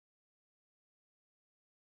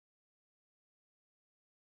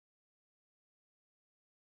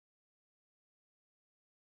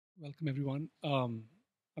Welcome, everyone.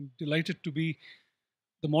 I'm delighted to be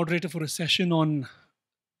the moderator for a session on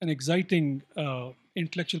an exciting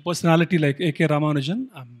intellectual personality like A.K. Ramanujan.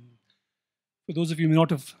 For those of you who may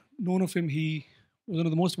not have known of him, he was one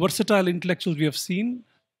of the most versatile intellectuals we have seen,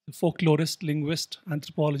 a folklorist, linguist,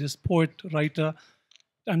 anthropologist, poet, writer,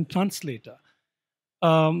 and translator.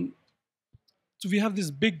 Um, so we have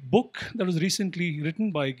this big book that was recently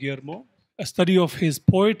written by Guillermo, a study of his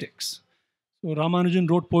poetics. So Ramanujan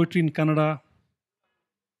wrote poetry in Kannada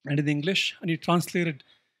and in English, and he translated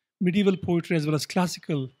medieval poetry as well as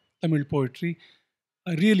classical Tamil poetry.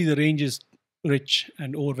 Really, the range is rich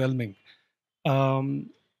and overwhelming.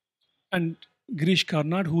 Um, and Girish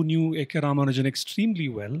Karnad, who knew A.K. Ramanujan extremely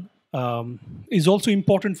well, is also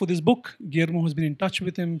important for this book. Guillermo has been in touch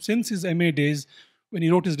with him since his MA days when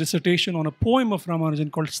he wrote his dissertation on a poem of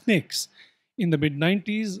Ramanujan called Snakes in the mid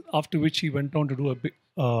 90s, after which he went on to do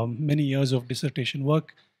many years of dissertation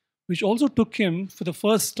work, which also took him for the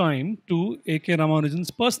first time to A.K.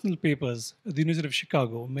 Ramanujan's personal papers at the University of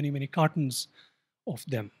Chicago, many, many cartons of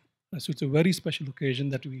them. So it's a very special occasion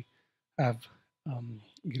that we have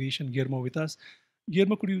Girish and Guillermo with us.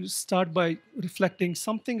 Guillermo, could you start by reflecting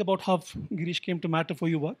something about how Girish came to matter for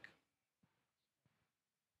your work?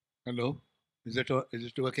 Hello, is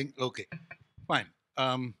it working? Okay, fine.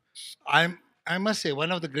 Um, I'm I must say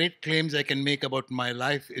one of the great claims I can make about my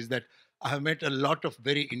life is that I have met a lot of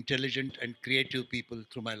very intelligent and creative people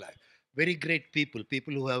through my life. Very great people,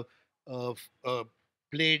 people who have uh, f- uh,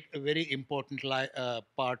 played a very important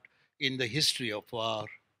part in the history of our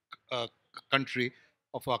country,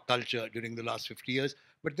 of our culture during the last 50 years.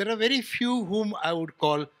 But there are very few whom I would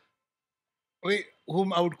call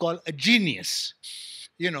a genius.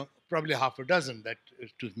 Probably half a dozen that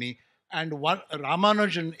to me. And one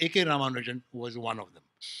Ramanujan, A.K. Ramanujan, was one of them.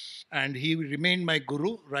 And he remained my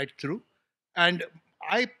guru right through. And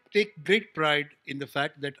I take great pride in the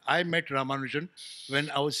fact that I met Ramanujan when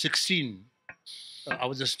I was 16. I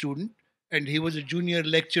was a student, and he was a junior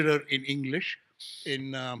lecturer in English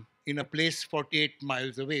in a place 48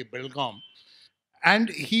 miles away, Belgaum. And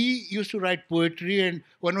he used to write poetry, and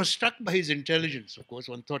one was struck by his intelligence. Of course,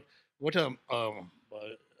 one thought, what a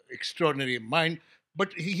extraordinary mind.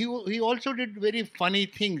 But he also did very funny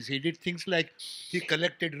things. He did things like he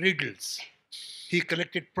collected riddles, he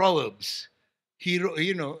collected proverbs,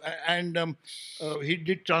 and he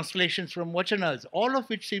did translations from vachanas, all of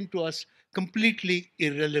which seemed to us completely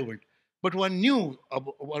irrelevant. But one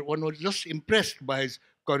was just impressed by his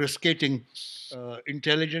coruscating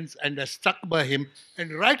intelligence and has stuck by him.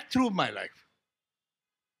 And right through my life,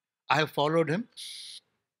 I have followed him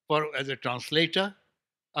as a translator.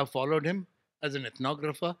 I've followed him as an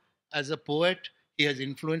ethnographer, as a poet. He has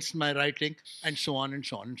influenced my writing, and so on and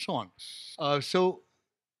so on and so on. So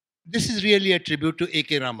this is really a tribute to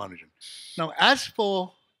A.K. Ramanujan. Now, as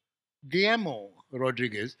for Guillermo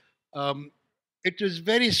Rodriguez, um, it was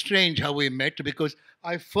very strange how we met because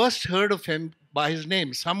I first heard of him by his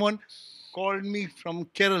name. Someone called me from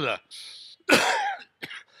Kerala.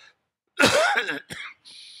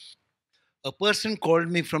 A person called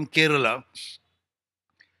me from Kerala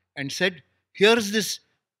and said, "Here's this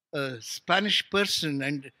Spanish person,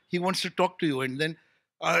 and he wants to talk to you." And then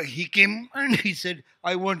he came and he said,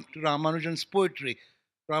 "I want Ramanujan's poetry,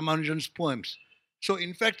 Ramanujan's poems." So,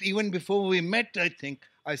 in fact, even before we met, I think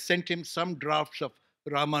I sent him some drafts of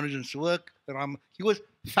Ramanujan's work. He was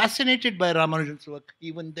fascinated by Ramanujan's work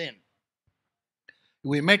even then.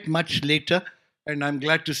 We met much later, and I'm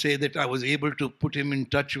glad to say that I was able to put him in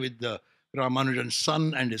touch with Ramanujan's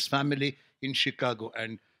son and his family in Chicago.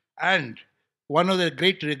 And one of the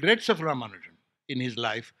great regrets of Ramanujan in his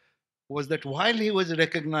life was that while he was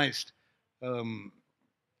recognized um,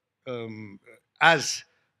 um, as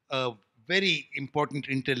a very important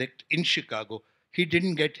intellect in Chicago, he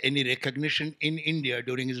didn't get any recognition in India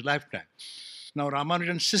during his lifetime. Now,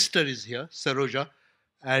 Ramanujan's sister is here, Saroja,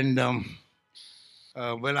 and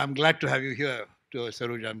well, I'm glad to have you here, to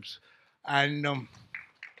Saroja. And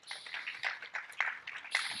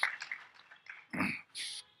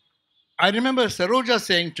I remember Saroja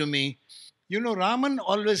saying to me, Raman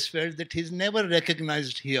always felt that he's never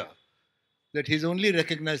recognized here, that he's only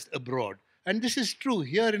recognized abroad. And this is true.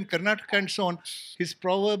 Here in Karnataka and so on, his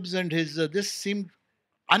proverbs and his this seemed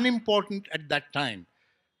unimportant at that time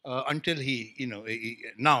until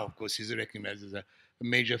now, of course, he's recognized as a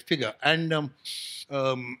major figure. And um,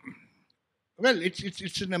 well,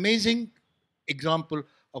 it's an amazing example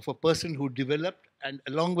of a person who developed and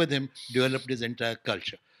along with him developed his entire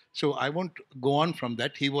culture. So I won't go on from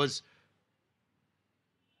that. He was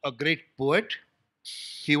a great poet.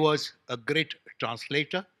 He was a great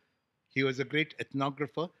translator. He was a great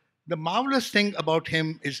ethnographer. the marvelous thing about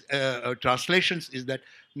him is translations is that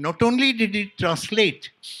not only did he translate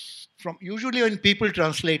from, usually when people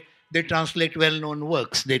translate, they translate well-known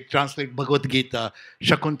works. They translate Bhagavad Gita,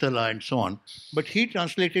 Shakuntala, and so on. But he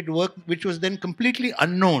translated work which was then completely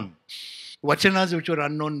unknown, vachanas which were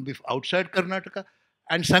unknown outside Karnataka,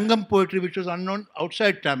 and Sangam poetry which was unknown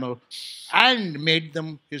outside Tamil, and made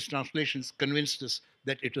them, his translations convinced us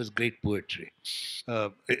that it was great poetry.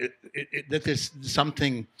 That is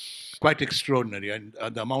something quite extraordinary, and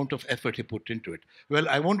the amount of effort he put into it. Well,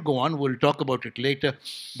 I won't go on, we'll talk about it later,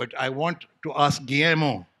 but I want to ask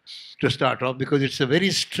Guillermo to start off because it's a very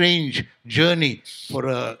strange journey for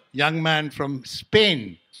a young man from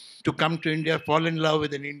Spain to come to India, fall in love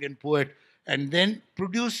with an Indian poet, and then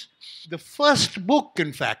produce the first book,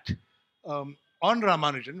 in fact, on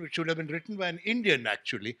Ramanujan, which should have been written by an Indian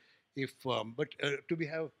actually, if but to be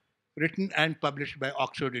have written and published by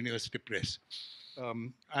Oxford University Press.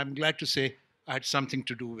 I'm glad to say I had something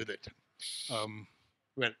to do with it.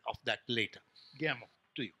 Well, of that later. Guillermo,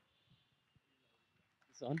 to you.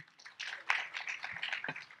 It's on.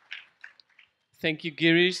 Thank you,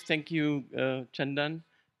 Girish. Thank you, Chandan.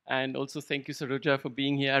 And also thank you, Saroja, for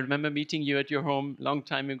being here. I remember meeting you at your home a long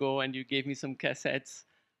time ago, and you gave me some cassettes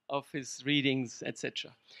of his readings,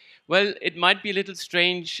 etc. Well, it might be a little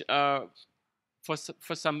strange for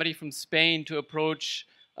somebody from Spain to approach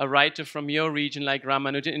a writer from your region like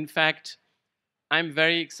Ramanujan. In fact, I'm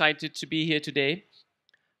very excited to be here today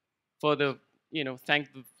for the, thank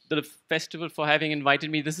the festival for having invited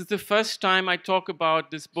me. This is the first time I talk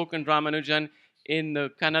about this book and Ramanujan in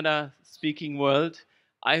the Kannada-speaking world.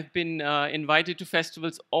 I've been invited to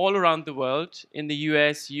festivals all around the world, in the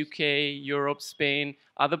US, UK, Europe, Spain,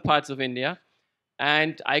 other parts of India.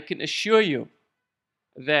 And I can assure you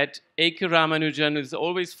that A.K. Ramanujan is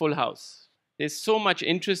always full house. There's so much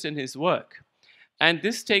interest in his work. And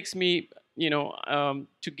this takes me,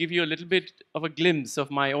 to give you a little bit of a glimpse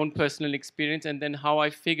of my own personal experience and then how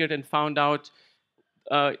I figured and found out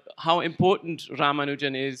how important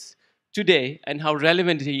Ramanujan is today and how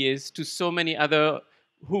relevant he is to so many other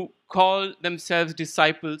who call themselves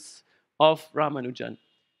disciples of Ramanujan.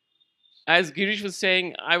 As Girish was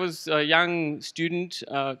saying, I was a young student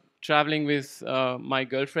traveling with my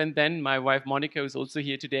girlfriend then. My wife Monica is also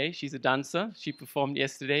here today. She's a dancer. She performed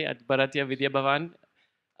yesterday at Bharatiya Vidya Bhavan.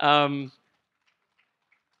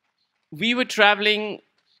 We were traveling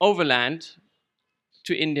overland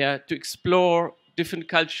to India to explore different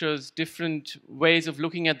cultures, different ways of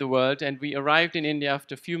looking at the world. And we arrived in India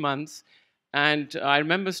after a few months. And I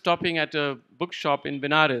remember stopping at a bookshop in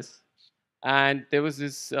Benares. And there was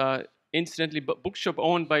this, incidentally, bookshop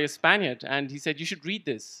owned by a Spaniard. And he said, you should read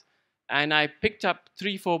this. And I picked up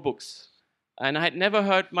 3-4 books. And I had never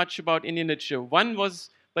heard much about Indian literature. One was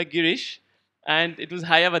by Girish, and it was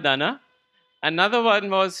Hayavadana. Another one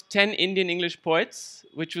was 10 Indian English Poets,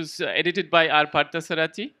 which was edited by R.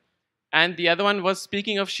 Parthasarathi. And the other one was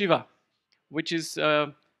Speaking of Shiva, which is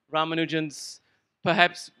Ramanujan's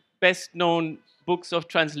perhaps best known books of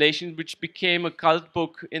translation, which became a cult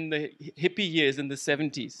book in the hippie years in the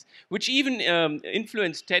 70s, which even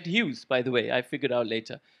influenced Ted Hughes, by the way, I figured out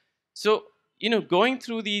later. So, going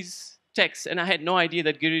through these texts, and I had no idea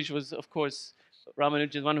that Girish was, of course,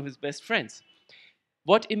 Ramanujan, one of his best friends.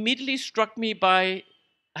 What immediately struck me I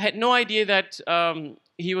had no idea that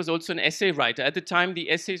he was also an essay writer. At the time,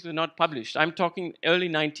 the essays were not published. I'm talking early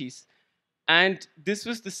 90s. And this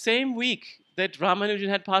was the same week that Ramanujan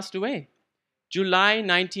had passed away, July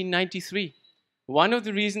 1993. One of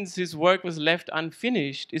the reasons his work was left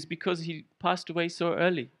unfinished is because he passed away so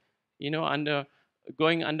early,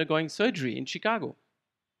 undergoing surgery in Chicago.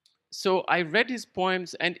 So I read his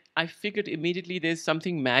poems and I figured immediately there's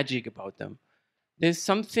something magic about them. There's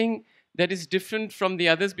something that is different from the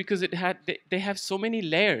others because they have so many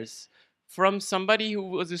layers. From somebody who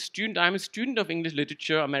was a student, I'm a student of English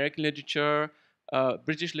literature, American literature,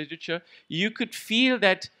 British literature, you could feel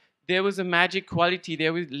that there was a magic quality.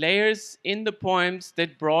 There were layers in the poems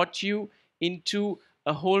that brought you into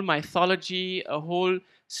a whole mythology, a whole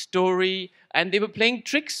story, and they were playing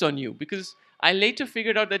tricks on you because I later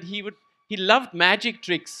figured out that he loved magic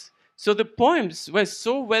tricks. So the poems were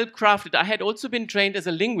so well crafted. I had also been trained as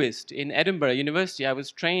a linguist in Edinburgh University. I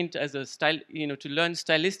was trained as a to learn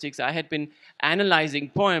stylistics. I had been analyzing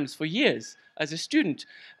poems for years as a student.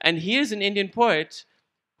 And here's an Indian poet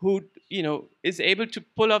who, is able to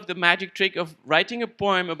pull off the magic trick of writing a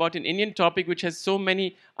poem about an Indian topic which has so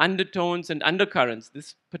many undertones and undercurrents.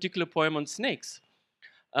 This particular poem on snakes,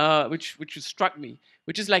 which struck me,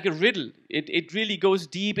 which is like a riddle. It really goes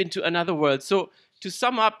deep into another world. So to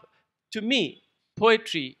sum up, to me,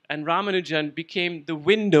 poetry and Ramanujan became the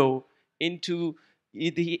window into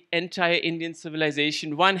the entire Indian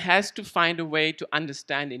civilization, one has to find a way to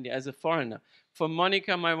understand India as a foreigner. For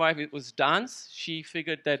Monica, my wife, it was dance. She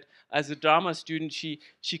figured that as a drama student,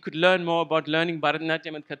 she could learn more about learning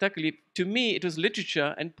Bharatanatyam and Kathakali. To me, it was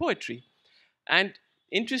literature and poetry. And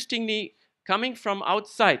interestingly, coming from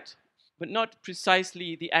outside, but not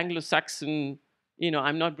precisely the Anglo-Saxon,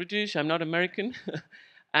 I'm not British, I'm not American.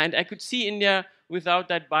 And I could see India without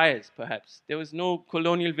that bias, perhaps. There was no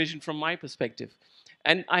colonial vision from my perspective.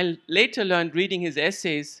 And I later learned, reading his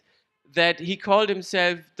essays, that he called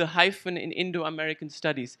himself the hyphen in Indo-American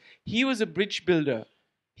studies. He was a bridge builder.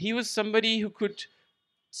 He was somebody who could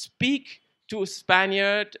speak to a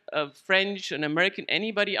Spaniard, a French, an American,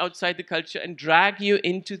 anybody outside the culture, and drag you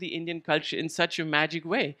into the Indian culture in such a magic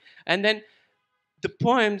way. And then the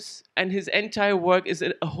poems and his entire work is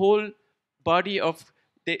a whole body of,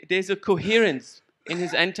 there's a coherence in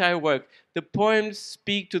his entire work. The poems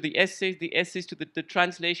speak to the essays to the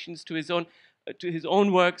translations to his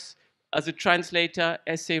own works as a translator,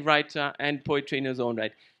 essay writer, and poetry in his own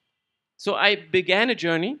right. So I began a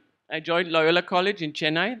journey. I joined Loyola College in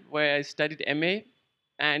Chennai, where I studied MA.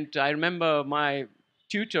 And I remember my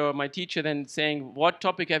tutor, my teacher, then saying, "What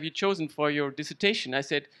topic have you chosen for your dissertation?" I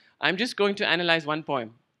said, "I'm just going to analyze one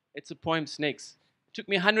poem. It's a poem, Snakes." It took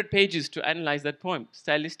me 100 pages to analyze that poem,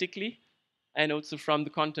 stylistically and also from the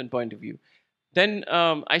content point of view. Then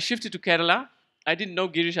I shifted to Kerala. I didn't know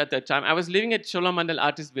Girish at that time. I was living at Cholamandal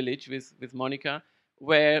Artist Village with Monica,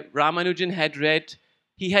 where Ramanujan had read,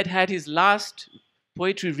 he had had his last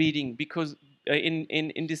poetry reading because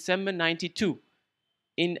in December 92,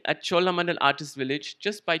 at Cholamandal Artist Village,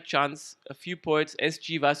 just by chance, a few poets,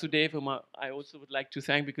 S.G. Vasudev, whom I also would like to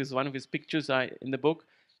thank because one of his pictures are in the book,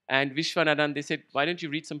 and Vishwanadan, they said, "Why don't you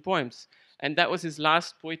read some poems?" And that was his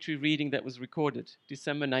last poetry reading that was recorded,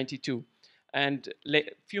 December 92. And a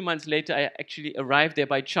few months later, I actually arrived there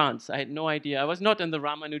by chance. I had no idea. I was not on the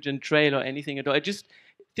Ramanujan trail or anything at all.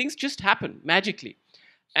 Things just happened magically.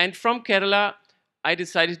 And from Kerala, I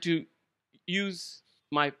decided to use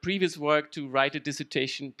my previous work to write a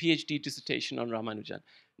dissertation, PhD dissertation on Ramanujan.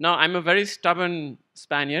 Now, I'm a very stubborn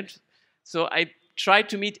Spaniard, so I tried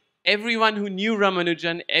to meet everyone who knew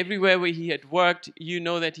Ramanujan, everywhere where he had worked. You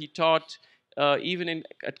know that he taught even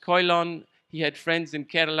at Koilon. He had friends in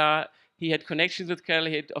Kerala. He had connections with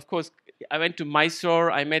Kerala. Of course, I went to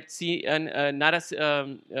Mysore. I met C.D.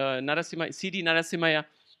 Narasimhaya,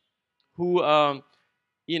 who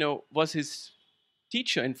was his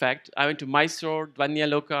teacher, in fact. I went to Mysore,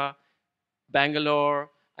 Dvanyaloka,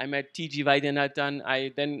 Bangalore. I met T.G. Vaidyanathan.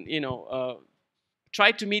 I then,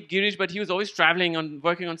 tried to meet Girish, but he was always traveling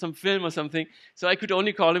working on some film or something. So I could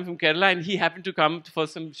only call him from Kerala, and he happened to come for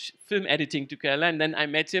some film editing to Kerala, and then I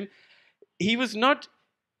met him. He was not,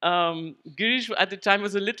 Girish at the time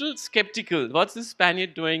was a little skeptical. What's this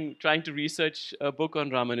Spaniard doing, trying to research a book on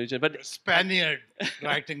Ramanujan? But Spaniard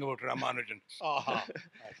writing about Ramanujan. Aha.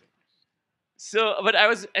 So, but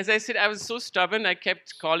as I said, I was so stubborn. I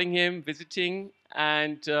kept calling him, visiting,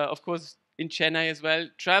 and of course in Chennai as well.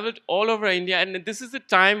 Traveled all over India, and this is the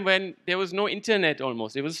time when there was no internet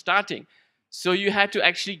almost. It was starting, so you had to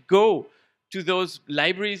actually go to those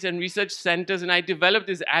libraries and research centers. And I developed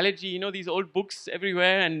this allergy. These old books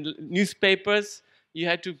everywhere and newspapers. You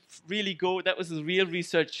had to really go. That was the real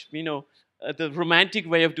research. The romantic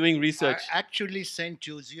way of doing research. I actually sent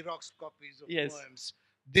you Xerox copies of Yes. poems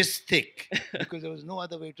this thick because there was no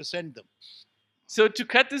other way to send them. So to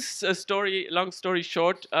cut this long story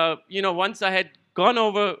short, once I had gone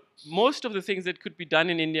over most of the things that could be done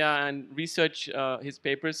in India and research his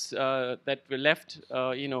papers that were left,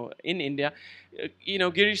 in India,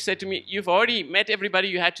 Girish said to me, "You've already met everybody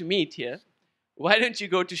you had to meet here. Why don't you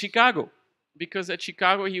go to Chicago?" Because at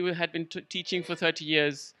Chicago he had been teaching for 30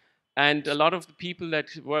 years, and a lot of the people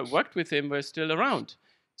that worked with him were still around.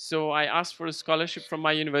 So I asked for a scholarship from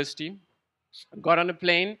my university, got on a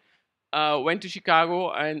plane, went to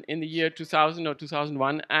Chicago and in the year 2000 or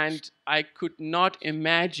 2001, and I could not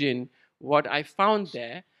imagine what I found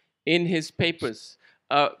there in his papers.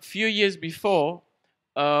 A few years before,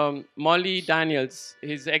 Molly Daniels,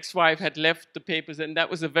 his ex-wife, had left the papers, and that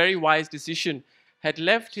was a very wise decision, had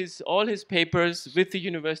left all his papers with the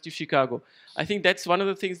University of Chicago. I think that's one of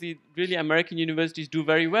the things the really American universities do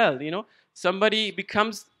very well. Somebody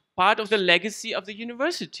becomes part of the legacy of the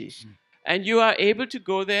university. And you are able to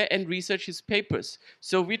go there and research his papers.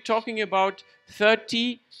 So we're talking about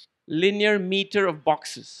 30 linear meter of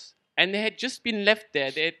boxes. And they had just been left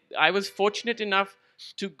there. I was fortunate enough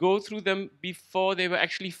to go through them before they were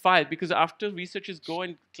actually filed, because after researchers go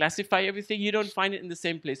and classify everything, you don't find it in the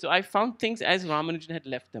same place. So I found things as Ramanujan had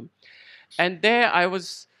left them. And there I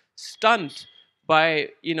was stunned by,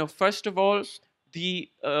 first of all, the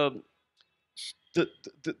um,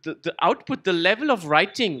 the output, the level of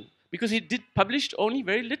writing, because he did published only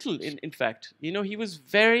very little. In fact, he was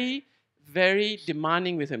very, very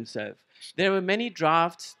demanding with himself. There were many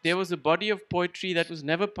drafts. There was a body of poetry that was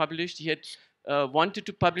never published. He had wanted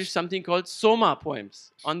to publish something called Soma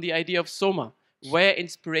poems, on the idea of Soma, where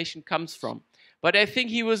inspiration comes from. But I think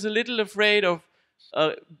he was a little afraid of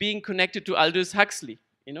being connected to Aldous Huxley,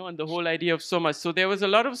 and the whole idea of Soma. So there was a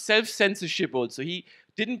lot of self-censorship also. He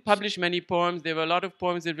didn't publish many poems. There were a lot of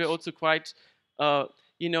poems that were also quite,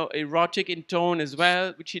 erotic in tone as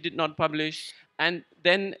well, which he did not publish. And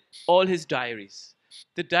then all his diaries.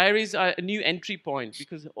 The diaries are a new entry point,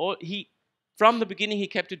 because from the beginning, he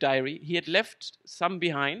kept a diary. He had left some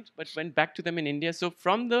behind, but went back to them in India. So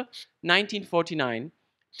from the 1949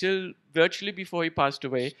 till virtually before he passed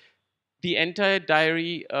away, the entire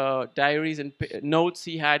diaries and notes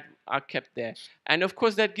he had are kept there. And of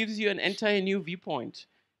course, that gives you an entire new viewpoint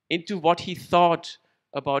into what he thought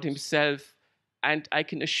about himself. And I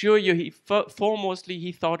can assure you, foremostly,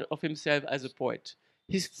 he thought of himself as a poet.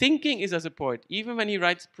 His thinking is as a poet. Even when he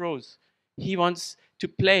writes prose, he wants to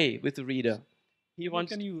play with the reader. He Well,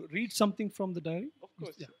 wants. can you read something from the diary? Of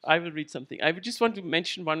course, Yeah. I will read something. I would just want to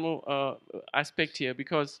mention one more aspect here,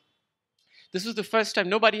 because this was the first time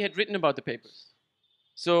nobody had written about the papers.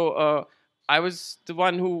 So I was the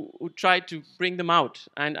one who tried to bring them out.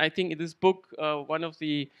 And I think in this book, one of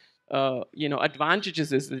the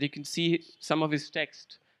advantages is that you can see some of his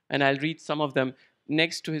text, and I'll read some of them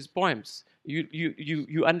next to his poems.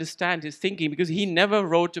 You understand his thinking, because he never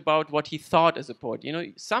wrote about what he thought as a poet.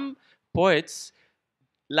 Some poets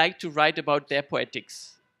like to write about their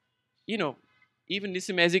poetics. Even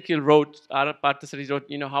Nissim Ezekiel wrote, Arab Parthasari wrote,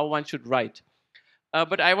 how one should write.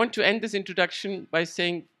 But I want to end this introduction by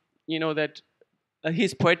saying, that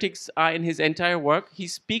his poetics are in his entire work. He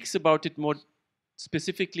speaks about it more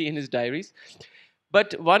specifically in his diaries.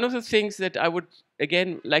 But one of the things that I would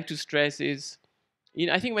again like to stress is,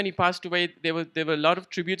 I think when he passed away, there were a lot of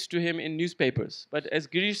tributes to him in newspapers. But as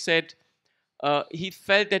Girish said, he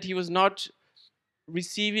felt that he was not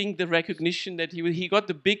receiving the recognition that he got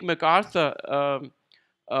the big MacArthur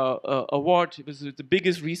award. It was the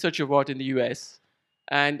biggest research award in the US.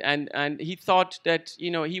 And he thought that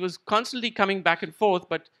he was constantly coming back and forth,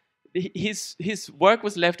 but his work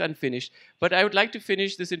was left unfinished. But I would like to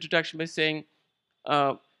finish this introduction by saying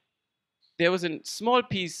uh, there was a small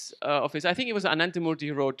piece of his, I think it was Anantamurthy,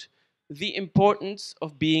 who wrote, "The Importance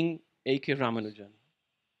of Being A.K. Ramanujan."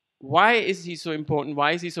 Why is he so important?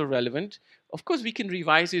 Why is he so relevant? Of course, we can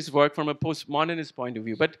revise his work from a postmodernist point of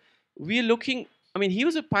view, but we're looking, he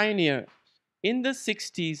was a pioneer in the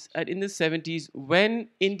 60s and in the 70s, when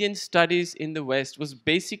Indian studies in the West was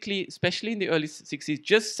basically, especially in the early 60s,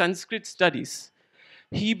 just Sanskrit studies.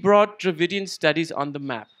 He brought Dravidian studies on the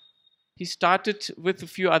map. He started with a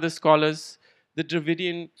few other scholars, the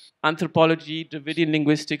Dravidian anthropology, Dravidian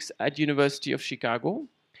linguistics at University of Chicago,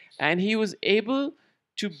 and he was able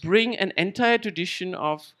to bring an entire tradition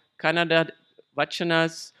of Kannada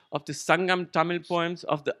vachanas, of the Sangam Tamil poems,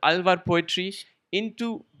 of the Alvar poetry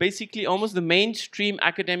into basically almost the mainstream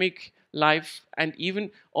academic life, and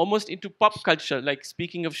even almost into pop culture. Like,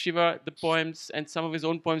 speaking of Shiva, the poems and some of his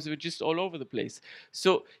own poems were just all over the place.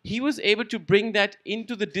 So he was able to bring that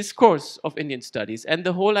into the discourse of Indian studies, and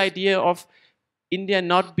the whole idea of India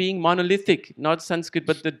not being monolithic, not Sanskrit,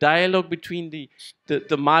 but the dialogue between the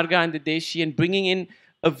Marga and the Deshi, and bringing in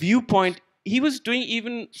a viewpoint. He was doing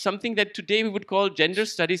even something that today we would call gender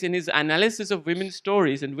studies. In his analysis of women's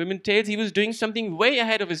stories and women's tales, he was doing something way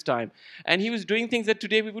ahead of his time. And he was doing things that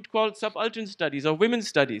today we would call subaltern studies or women's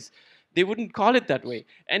studies. They wouldn't call it that way.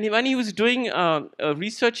 And when he was doing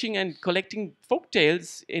researching and collecting folk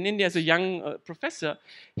tales in India as a young professor,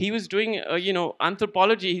 he was doing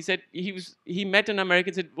anthropology. He said he met an American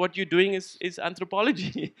and said, "What you're doing is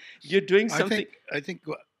anthropology. You're doing something." I think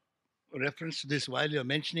reference to this, while you're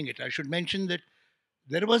mentioning it, I should mention that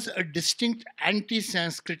there was a distinct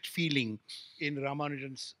anti-Sanskrit feeling in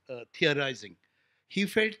Ramanujan's theorizing. He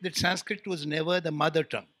felt that Sanskrit was never the mother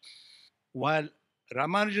tongue, while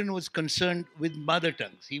Ramanujan was concerned with mother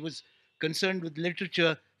tongues. He was concerned with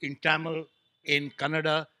literature in Tamil, in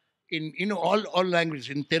Kannada, in all languages,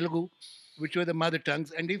 in Telugu, which were the mother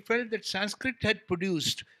tongues, and he felt that Sanskrit had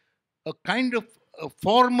produced a kind of a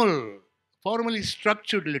formally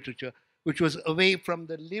structured literature which was away from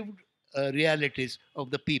the lived realities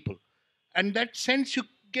of the people, and that sense you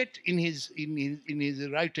get in his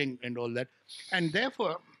writing and all that, and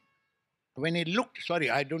therefore when he looked,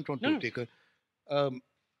 sorry, I don't want to No. take a, um,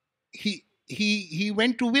 he he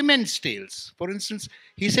went to women's tales. For instance,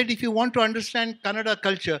 he said if you want to understand Kannada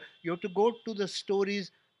culture, you have to go to the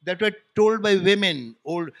stories that were told by women,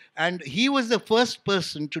 old, and he was the first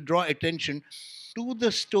person to draw attention to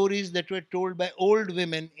the stories that were told by old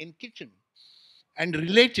women in kitchen and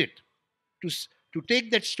relate it to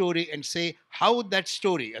take that story and say how that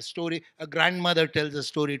story, a grandmother tells a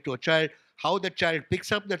story to a child, how the child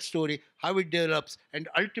picks up that story, how it develops, and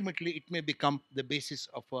ultimately it may become the basis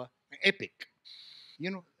of a epic.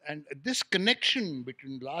 And this connection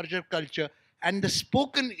between larger culture and the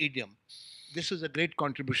spoken idiom, this was a great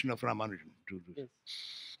contribution of Ramanujan to this Yes.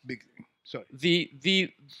 big thing. Sorry.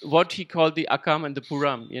 The what he called the Akam and the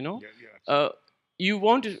Puram, you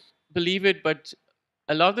won't believe it, but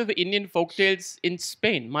a lot of the Indian folktales in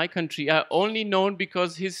Spain, my country, are only known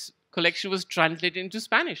because his collection was translated into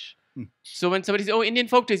Spanish. So when somebody says, "Oh, Indian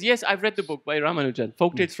folktales," yes, I've read the book by Ramanujan,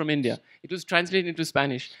 Folktales from India. It was translated into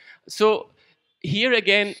Spanish. So here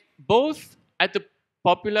again, both at the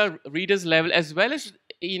popular readers level as well as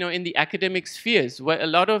in the academic spheres, where a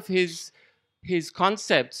lot of his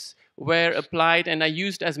concepts were applied and are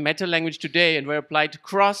used as meta language today and were applied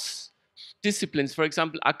cross disciplines. For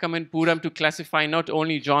example, Akam and Puram to classify not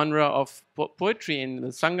only genre of poetry in the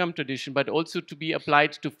Sangam tradition, but also to be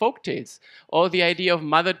applied to folk tales, or the idea of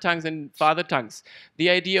mother tongues and father tongues, the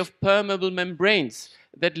idea of permeable membranes,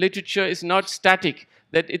 that literature is not static,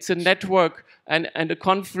 that it's a network and a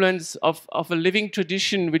confluence of a living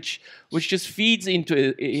tradition which just feeds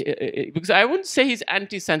into it. Because I wouldn't say he's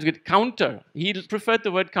anti-Sanskrit, counter. He preferred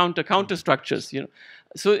the word counter structures.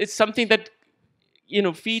 So it's something that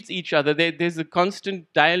feeds each other. There's a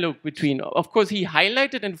constant dialogue between. Of course, he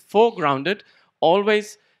highlighted and foregrounded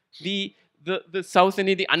always the South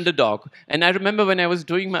Indian, the underdog. And I remember when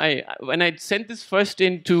I sent this first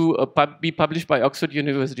in to be published by Oxford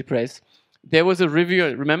University Press, there was a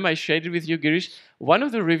reviewer. Remember, I shared it with you, Girish. One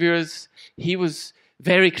of the reviewers, he was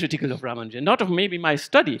very critical of Ramanujan, not of maybe my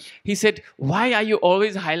study. He said, "Why are you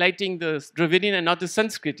always highlighting the Dravidian and not the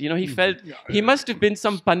Sanskrit?" He felt he must have been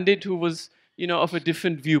some pandit who was of a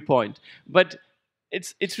different viewpoint. But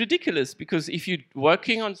it's ridiculous, because if you're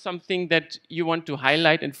working on something that you want to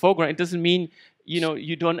highlight and foreground, it doesn't mean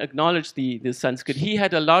you don't acknowledge the Sanskrit. He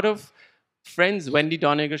had a lot of friends, Wendy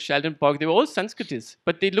Doniger, Sheldon Pollock, they were all Sanskritists,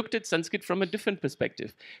 but they looked at Sanskrit from a different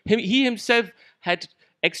perspective. He himself had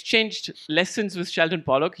exchanged lessons with Sheldon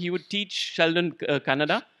Pollock. He would teach Sheldon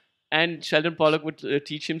Kannada, and Sheldon Pollock would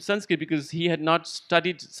teach him Sanskrit, because he had not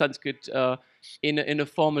studied Sanskrit in a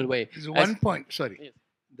formal way. There's one point, sorry, yes,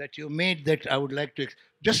 that you made that I would like to,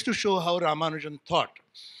 just to show how Ramanujan thought,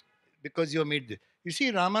 because you made this. You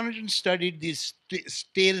see, Ramanujan studied these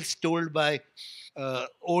tales told by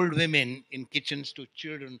old women in kitchens to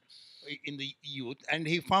children in the youth, and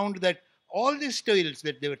he found that all these tales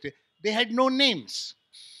that they had no names.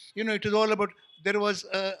 It was all about, there was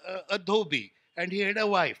a dhobi, and he had a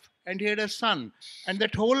wife, and he had a son, and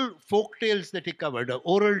that whole folk tales that he covered,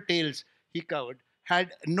 oral tales he covered,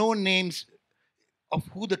 had no names of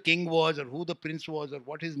who the king was or who the prince was or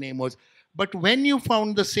what his name was. But when you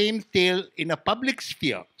found the same tale in a public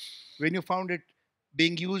sphere, when you found it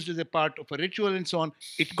being used as a part of a ritual and so on,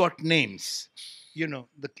 it got names.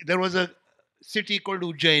 There was a city called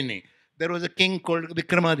Ujjaini. There was a king called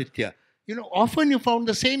Vikramaditya. Often you found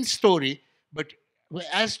the same story, but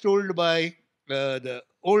as told by the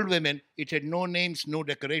old women, it had no names, no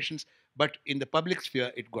decorations, but in the public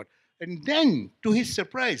sphere it got. And then, to his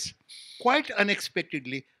surprise, quite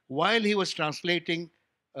unexpectedly, while he was translating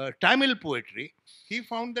Tamil poetry, he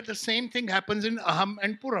found that the same thing happens in Aham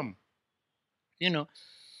and Puram.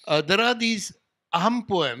 There are these Aham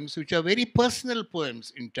poems, which are very personal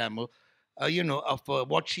poems in Tamil, of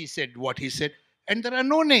what she said, what he said, and there are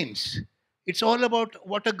no names. It's all about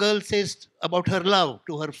what a girl says about her love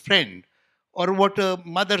to her friend, or what a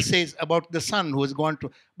mother says about the son who has gone to.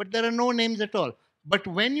 But there are no names at all. But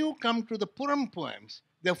when you come to the Puram poems,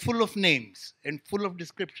 they're full of names and full of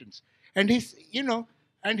descriptions. And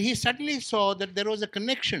he suddenly saw that there was a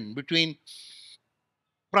connection between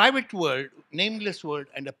private world, nameless world,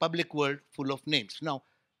 and a public world full of names. Now,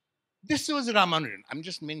 this was Ramanujan. I'm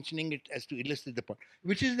just mentioning it as to illustrate the point,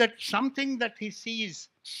 which is that something that he sees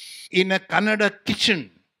in a Kannada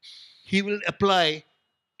kitchen, he will apply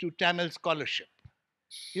to Tamil scholarship,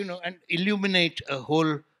 and illuminate a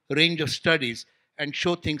whole range of studies and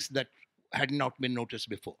show things that had not been noticed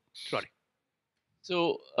before. Sorry.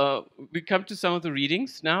 So we come to some of the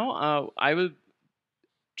readings now. I will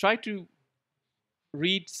try to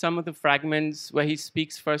read some of the fragments where he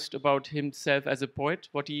speaks first about himself as a poet,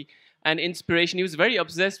 and inspiration. He was very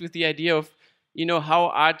obsessed with the idea of, how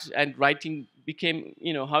art and writing became,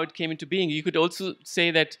 how it came into being. You could also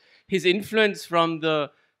say that his influence from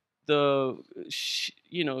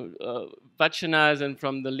Vachanas and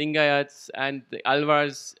from the Lingayats and the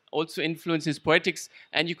Alvars also influenced his poetics.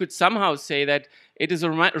 And you could somehow say that it is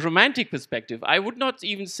a romantic perspective. I would not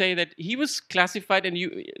even say that he was classified, and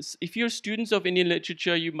if you're students of Indian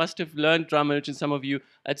literature, you must have learned Ramanujan, some of you,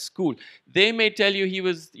 at school. They may tell you he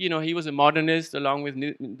was a modernist along with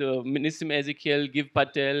the Nissim Ezekiel, Giv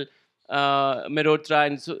Patel, Merotra,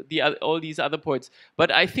 and so all these other poets.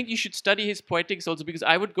 But I think you should study his poetics also, because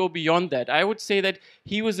I would go beyond that. I would say that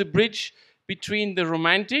he was a bridge between the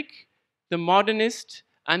romantic, the modernist,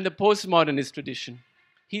 and the postmodernist tradition.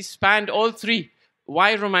 He spanned all three.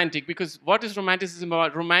 Why romantic? Because what is romanticism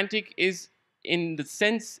about? Romantic is, in the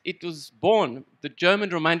sense it was born, the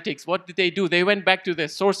German romantics, what did they do? They went back to their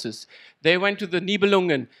sources. They went to the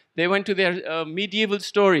Nibelungen. They went to their medieval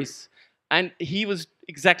stories. And he was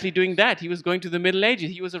exactly doing that. He was going to the Middle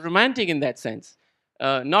Ages. He was a romantic in that sense,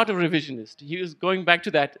 not a revisionist. He was going back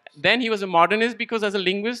to that. Then he was a modernist because, as a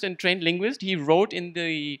linguist and trained linguist, he wrote in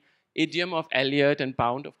the idiom of Eliot and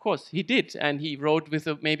Pound. Of course, he did. And he wrote with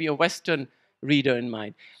maybe a Western reader in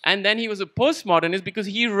mind. And then he was a postmodernist because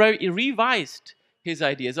he revised his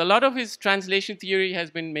ideas. A lot of his translation theory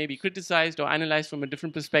has been maybe criticized or analyzed from a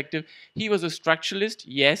different perspective. He was a structuralist,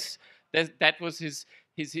 yes. That was his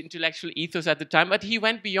intellectual ethos at the time, but he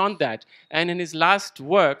went beyond that. And in his last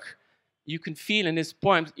work, you can feel in his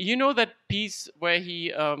poems, that piece where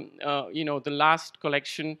he, the last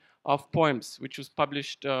collection of poems, which was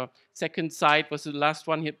published, Second Sight was the last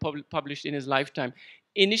one he had published in his lifetime.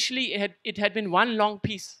 Initially, it had been one long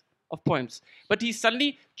piece of poems, but he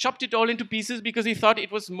suddenly chopped it all into pieces because he thought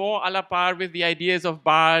it was more a la par with the ideas of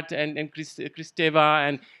Barthes and Kristeva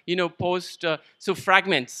and, so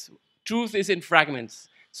fragments. Truth is in fragments.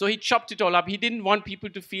 So he chopped it all up. He didn't want people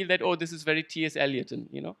to feel that, oh, this is very T.S. Eliot,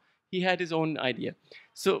 he had his own idea.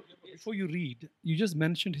 So before you read, you just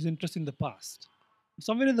mentioned his interest in the past.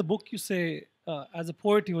 Somewhere in the book, you say, as a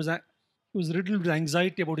poet, he was riddled with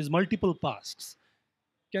anxiety about his multiple pasts.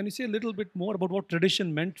 Can you say a little bit more about what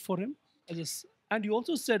tradition meant for him? And you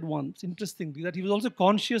also said once, interestingly, that he was also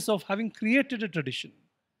conscious of having created a tradition.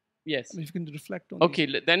 Yes. I mean, if you can reflect on okay,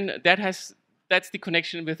 then that's the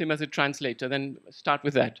connection with him as a translator. Then start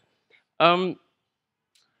with that.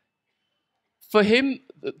 For him,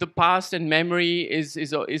 the past and memory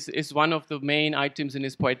is one of the main items in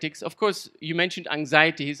his poetics. Of course, you mentioned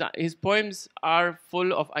anxiety. His poems are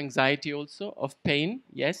full of anxiety also, of pain,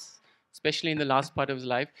 yes, especially in the last part of his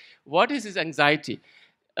life. What is his anxiety?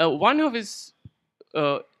 One of his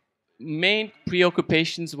main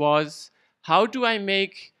preoccupations was, how do I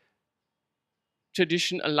make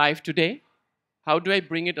tradition alive today? How do I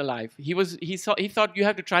bring it alive? He thought you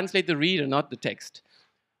have to translate the reader, not the text.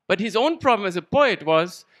 But his own problem as a poet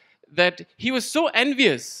was that he was so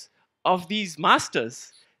envious of these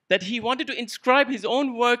masters that he wanted to inscribe his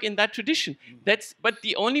own work in that tradition. But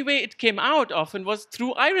the only way it came out often was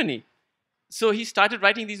through irony. So he started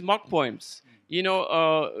writing these mock poems,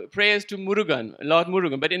 prayers to Murugan, Lord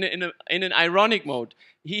Murugan, but in an ironic mode.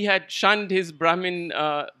 He had shunned his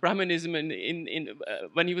Brahmanism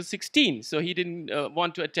when he was 16, so he didn't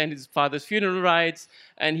want to attend his father's funeral rites,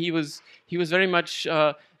 and he was very much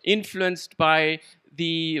influenced by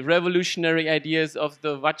the revolutionary ideas of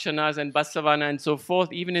the Vachanas and Basavana and so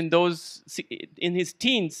forth. Even in his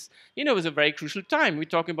teens, it was a very crucial time. We're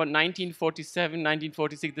talking about 1947,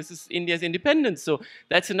 1946. This is India's independence. So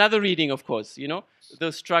that's another reading, of course,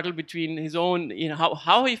 the struggle between his own,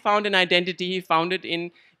 how he found an identity.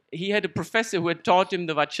 He had a professor who had taught him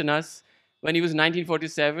the Vachanas when he was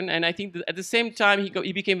 1947. And I think that at the same time,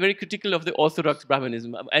 he became very critical of the orthodox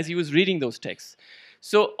Brahmanism as he was reading those texts.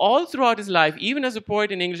 So all throughout his life, even as a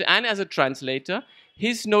poet in English and as a translator,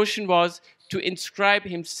 his notion was to inscribe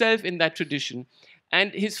himself in that tradition.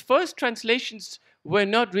 And his first translations were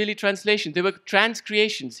not really translations. They were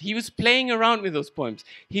transcreations. He was playing around with those poems.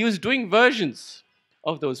 He was doing versions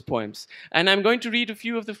of those poems. And I'm going to read a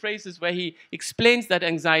few of the phrases where he explains that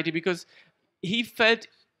anxiety, because he felt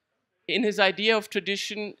in his idea of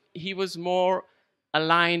tradition, he was more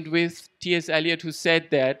aligned with T.S. Eliot, who said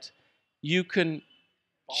that you can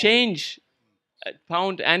change,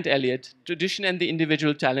 Pound and Eliot, tradition and the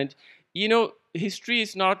individual talent. History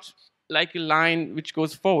is not like a line which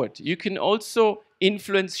goes forward. You can also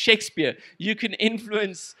influence Shakespeare. You can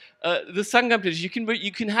influence the Sangam tradition.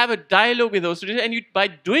 You can have a dialogue with those traditions, and by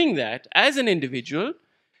doing that, as an individual,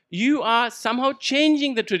 you are somehow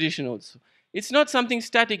changing the tradition also. It's not something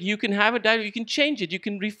static. You can have a dialogue. You can change it. You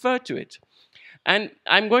can refer to it. And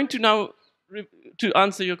I'm going to now to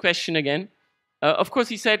answer your question again. Of course,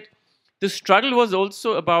 he said the struggle was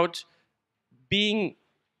also about being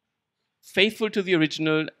faithful to the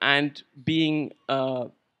original and being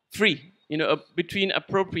free, between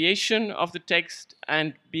appropriation of the text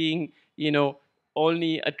and being,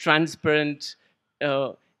 only a transparent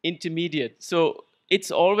intermediate. So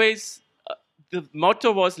it's always, the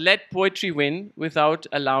motto was, let poetry win without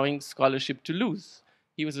allowing scholarship to lose.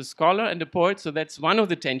 He was a scholar and a poet, so that's one of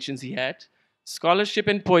the tensions he had. Scholarship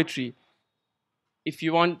and poetry. If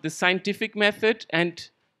you want the scientific method and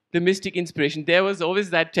the mystic inspiration, there was always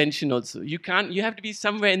that tension also. You have to be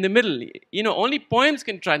somewhere in the middle. Only poems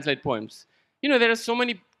can translate poems. There are so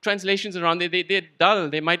many translations around, they're dull,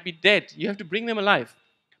 they might be dead. You have to bring them alive.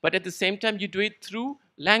 But at the same time, you do it through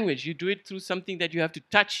language, you do it through something that you have to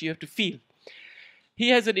touch, you have to feel. He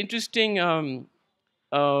has an interesting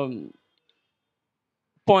poem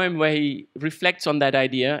where he reflects on that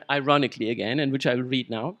idea, ironically again, and which I will read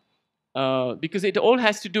now. Because it all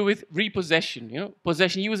has to do with repossession,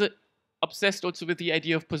 possession. He was obsessed also with the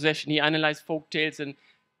idea of possession. He analyzed folk tales and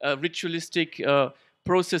ritualistic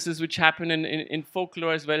processes which happen in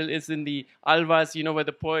folklore as well as in the alvas, where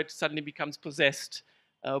the poet suddenly becomes possessed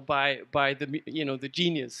by the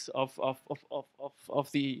genius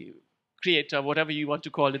of the creator, whatever you want to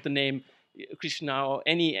call it, the name Krishna or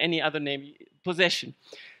any other name, possession.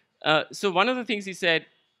 So one of the things he said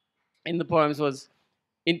in the poems was,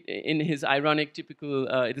 in his ironic, typical,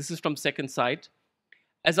 this is from Second Sight,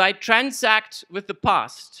 as I transact with the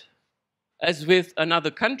past, as with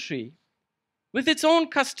another country, with its own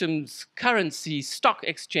customs, currency, stock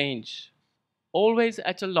exchange, always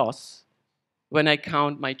at a loss when I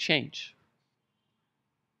count my change.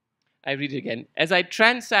 I read it again. As I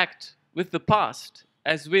transact with the past,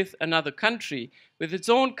 as with another country, with its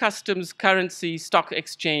own customs, currency, stock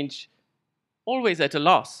exchange, always at a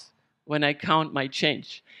loss when I count my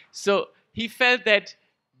change. So he felt that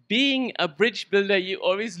being a bridge builder, you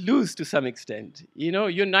always lose to some extent.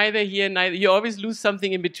 You're neither here, neither. You always lose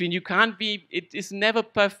something in between. You can't be, it is never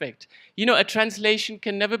perfect. A translation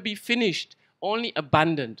can never be finished, only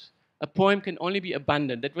abundant. A poem can only be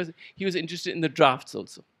abundant. He was interested in the drafts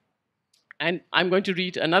also. And I'm going to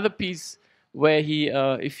read another piece where he,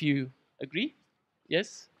 if you agree,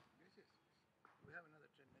 yes?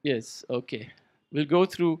 Yes, okay. We'll go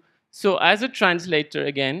through. So as a translator,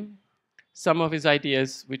 again, some of his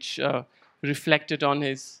ideas which reflected on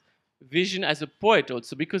his vision as a poet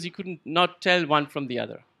also, because he couldn't not tell one from the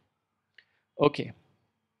other. Okay.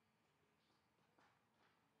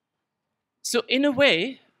 So in a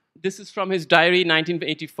way, this is from his diary,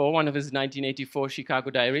 1984, one of his 1984 Chicago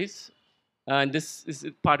diaries. And this is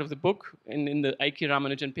part of the book in the A.K.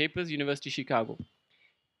 Ramanujan papers, University of Chicago.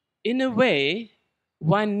 In a way,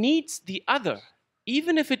 one needs the other,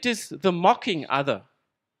 even if it is the mocking other,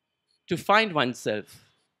 to find oneself.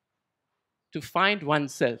 To find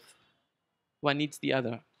oneself, one needs the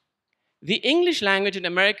other. The English language in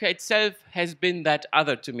America itself has been that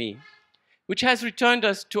other to me, which has returned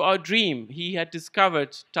us to our dream. He had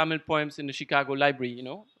discovered Tamil poems in the Chicago library,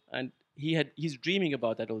 and he's dreaming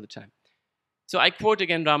about that all the time. So I quote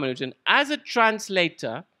again Ramanujan, as a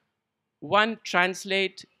translator, one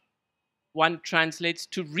translates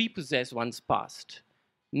to repossess one's past,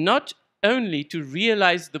 not only to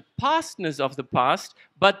realize the pastness of the past,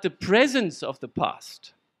 but the presence of the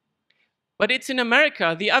past. But it's in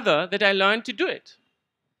America, the other, that I learned to do it,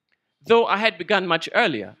 though I had begun much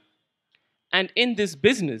earlier. And in this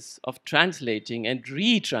business of translating and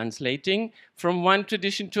retranslating from one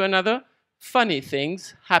tradition to another, funny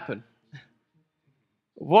things happen.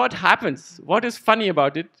 What happens? What is funny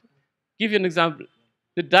about it? Give you an example.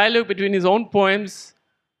 The dialogue between his own poems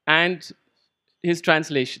and his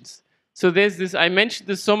translations. So there's this, I mentioned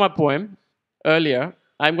the Soma poem earlier.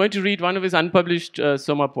 I'm going to read one of his unpublished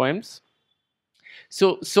Soma poems.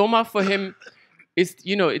 So Soma for him is,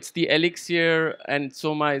 it's the elixir, and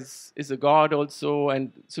Soma is a god also,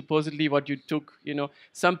 and supposedly what you took,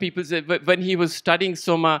 some people say, when he was studying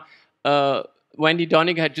Soma, Wendy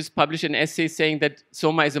Doniger had just published an essay saying that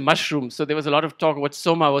Soma is a mushroom. So there was a lot of talk what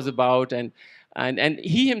Soma was about, and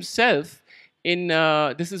he himself,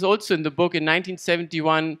 this is also in the book, in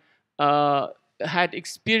 1971, had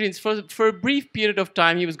experienced, for a brief period of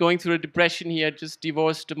time, he was going through a depression. He had just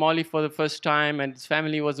divorced Molly for the first time, and his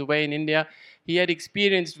family was away in India. He had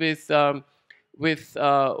experienced with mescaline.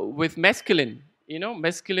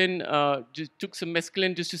 Mescaline, just took some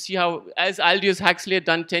mescaline just to see how, as Aldous Huxley had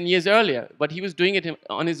done 10 years earlier, but he was doing it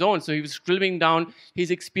on his own. So he was scribbling down his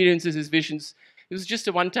experiences, his visions. It was just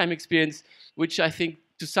a one-time experience, which I think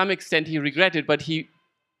to some extent he regretted, but he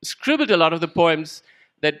scribbled a lot of the poems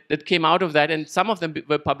that came out of that, and some of them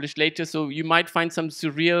were published later. So you might find some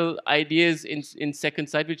surreal ideas in Second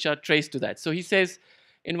Sight which are traced to that. So he says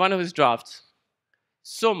in one of his drafts,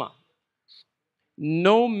 Soma,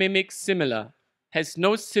 no mimic similar, has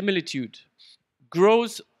no similitude,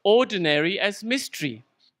 grows ordinary as mystery.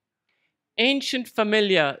 Ancient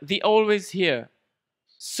familiar, the always here.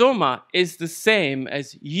 Soma is the same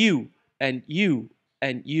as you and you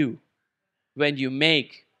and you when you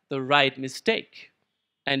make the right mistake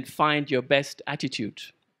and find your best attitude.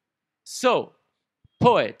 So,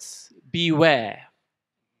 poets, beware.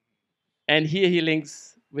 And here he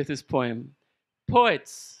links with his poem.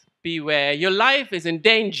 Poets, beware. Your life is in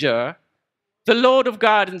danger. The Lord of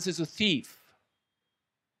Gardens is a thief,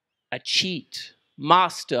 a cheat,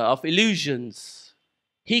 master of illusions.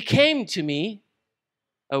 He came to me,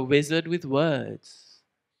 a wizard with words,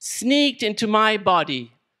 sneaked into my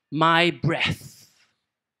body, my breath,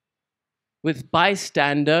 with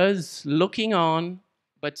bystanders looking on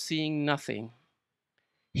but seeing nothing.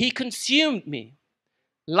 He consumed me,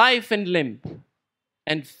 life and limb,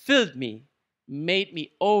 and filled me, made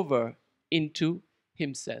me over into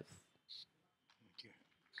himself.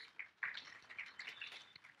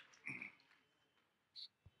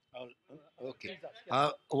 Okay.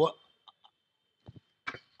 I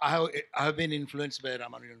have been influenced by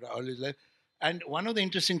Ramanujan all his life. And one of the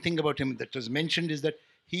interesting thing about him that was mentioned is that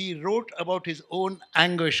he wrote about his own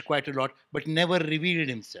anguish quite a lot, but never revealed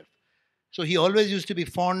himself. So he always used to be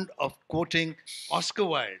fond of quoting Oscar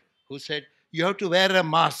Wilde, who said, "You have to wear a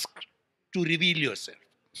mask to reveal yourself."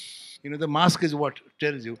 The mask is what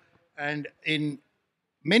tells you. And in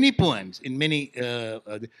many poems,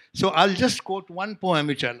 so I'll just quote one poem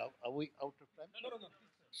which I love. Are we out of time? No.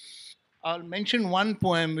 I'll mention one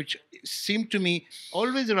poem which seemed to me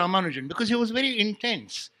always Ramanujan because he was very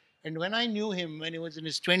intense. And when I knew him when he was in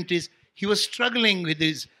his 20s, he was struggling with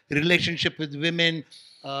his relationship with women,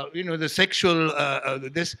 the sexual,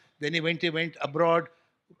 this. Then he went abroad,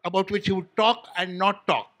 about which he would talk and not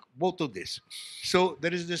talk, both of this. So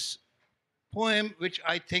there is this poem which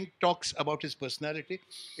I think talks about his personality.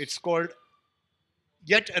 It's called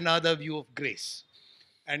Yet Another View of Grace.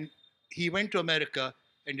 And he went to America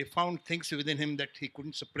and he found things within him that he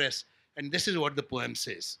couldn't suppress. And this is what the poem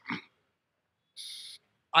says.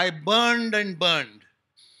 I burned and burned.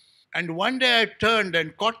 And one day I turned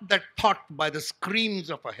and caught that thought by the screams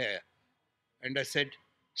of a hare. And I said,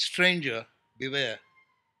 stranger, beware.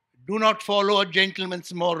 Do not follow a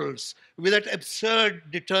gentleman's morals with that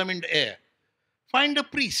absurd, determined air. Find a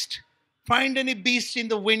priest. Find any beast in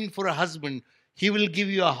the wind for a husband. He will give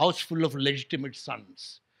you a house full of legitimate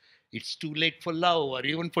sons. It's too late for love or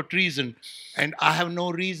even for treason, and I have no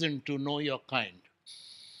reason to know your kind.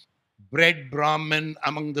 Bred Brahmin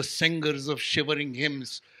among the singers of shivering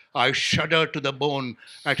hymns, I shudder to the bone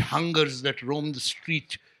at hungers that roam the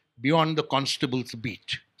street beyond the constable's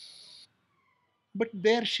beat. But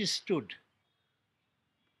there she stood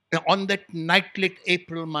on that night-lit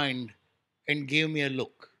April mind and gave me a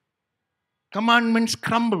look. Commandments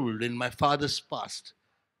crumbled in my father's past.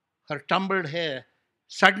 Her tumbled hair,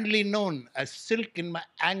 suddenly known as silk in my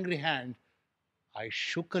angry hand, I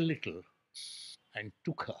shook a little and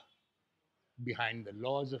took her behind the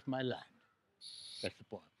laws of my land. That's the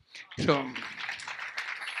poem. So,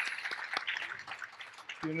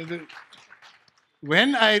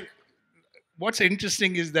 when what's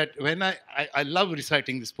interesting is that when I love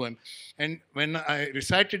reciting this poem, and when I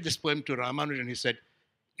recited this poem to Ramanujan, he said,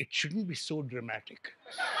 it shouldn't be so dramatic.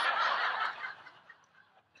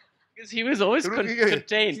 Because he was always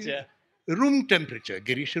contained. Yeah. Room temperature,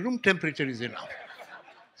 Girish, room temperature is enough.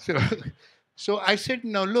 So I said,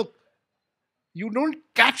 now look, you don't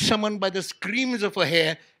catch someone by the screams of a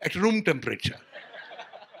hare at room temperature.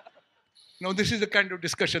 Now, this is the kind of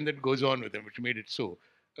discussion that goes on with him, which made it so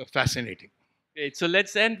fascinating. Great. So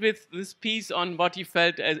let's end with this piece on what he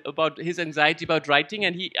felt about his anxiety about writing,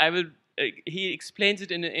 and he explains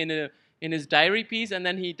it in his diary piece, and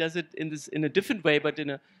then he does it in a different way, but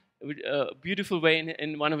in a beautiful way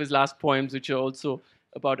in one of his last poems, which are also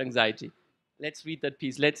about anxiety. Let's read that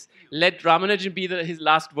piece. Let Ramanujan be his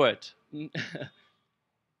last word.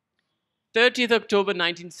 30th October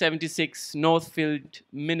 1976, Northfield,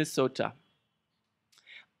 Minnesota.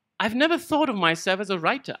 I've never thought of myself as a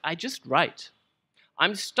writer. I just write.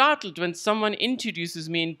 I'm startled when someone introduces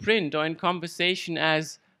me in print or in conversation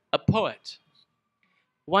as a poet.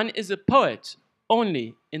 One is a poet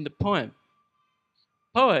only in the poem.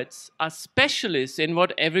 Poets are specialists in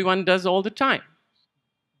what everyone does all the time.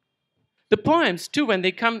 The poems, too, when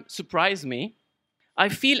they come, surprise me. I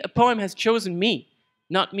feel a poem has chosen me,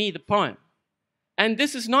 not me, the poem. And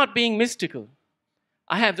this is not being mystical.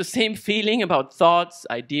 I have the same feeling about thoughts,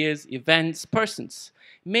 ideas, events, persons.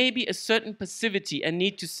 Maybe a certain passivity and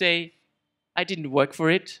need to say, I didn't work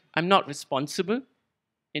for it, I'm not responsible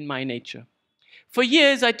in my nature. For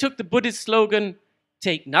years, I took the Buddhist slogan,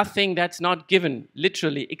 take nothing that's not given,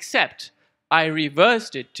 literally, except I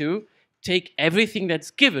reversed it to take everything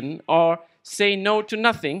that's given or say no to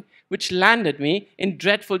nothing, which landed me in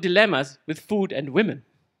dreadful dilemmas with food and women.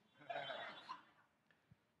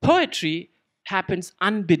 Poetry happens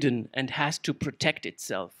unbidden and has to protect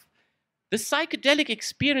itself. The psychedelic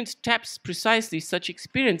experience taps precisely such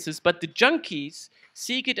experiences, but the junkies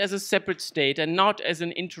seek it as a separate state and not as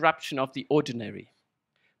an interruption of the ordinary.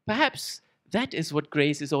 Perhaps that is what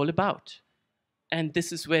grace is all about. And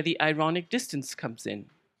this is where the ironic distance comes in.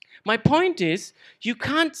 My point is, you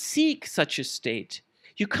can't seek such a state.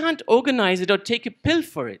 You can't organize it or take a pill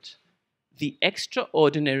for it. The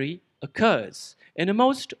extraordinary occurs in a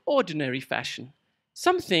most ordinary fashion,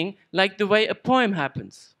 something like the way a poem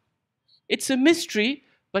happens. It's a mystery,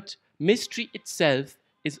 but mystery itself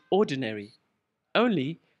is ordinary.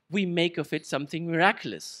 Only we make of it something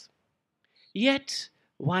miraculous. Yet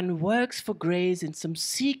one works for grace in some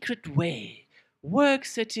secret way,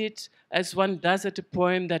 works at it as one does at a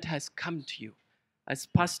poem that has come to you. As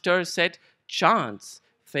Pasteur said, chance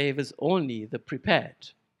favors only the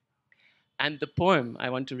prepared. And the poem I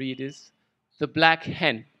want to read is The Black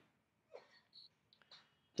Hen.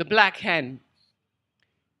 The Black Hen,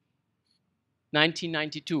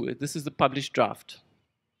 1992. This is the published draft.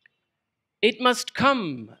 It must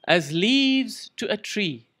come as leaves to a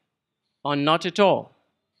tree, or not at all.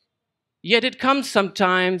 Yet it comes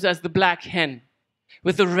sometimes as the black hen,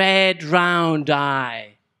 with a red round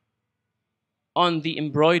eye. On the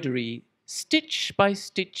embroidery, stitch by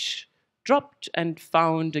stitch, dropped and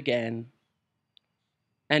found again.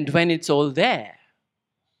 And when it's all there,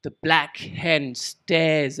 the black hen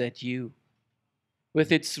stares at you with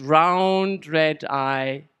its round red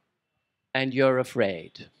eye, and you're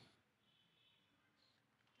afraid.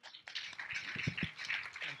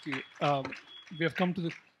 Thank you. We have come to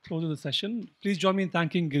the close of the session. Please join me in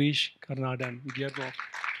thanking Girish Karnad and Guillermo.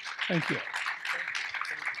 Thank you.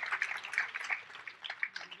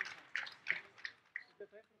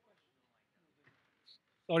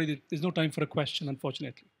 Sorry, there's no time for a question,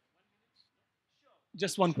 unfortunately.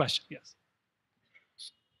 Just one question, yes.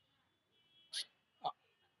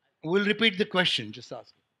 We'll repeat the question. Just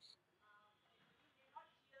ask.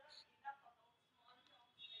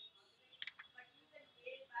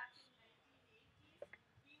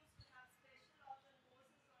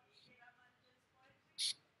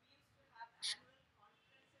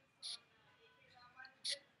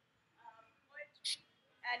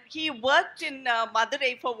 And he worked in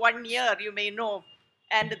Madurai for 1 year, you may know.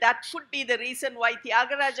 And that could be the reason why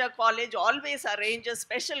Tyagaraja College always arranges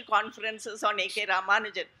special conferences on A.K.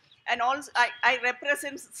 Ramanujan. And also, I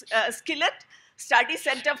represent Skillet, Study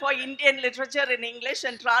Center for Indian Literature in English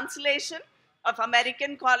and Translation of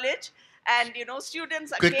American College. And, you know,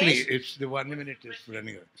 students Quickly, it's the 1 minute is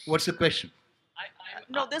running out. What's the question?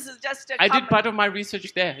 No, this is just a I did comment. part of my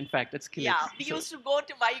research there, in fact, at Skillet. Yeah, we used to go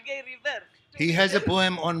to Vaigai River. He has a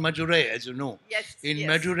poem on Madurai, as you know. Yes, In yes.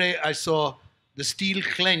 Madurai, I saw the steel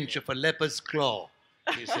clench of a leopard's claw,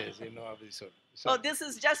 he says, you know. So this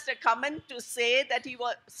is just a comment to say that he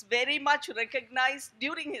was very much recognized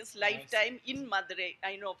during his lifetime in Madurai,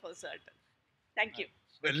 I know for certain. Thank you.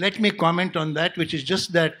 Well, let me comment on that, which is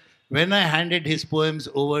just that when I handed his poems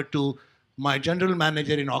over to my general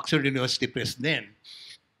manager in Oxford University Press then,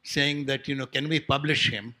 saying that, you know, can we publish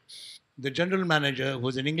him? The general manager, who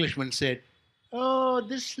was an Englishman, said, oh,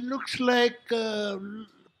 this looks like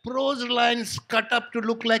prose lines cut up to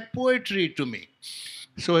look like poetry to me.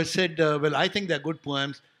 So I said, well, I think they're good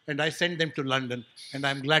poems, and I sent them to London, and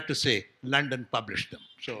I'm glad to say London published them.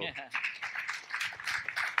 So,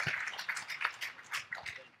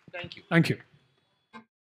 thank you. Thank you.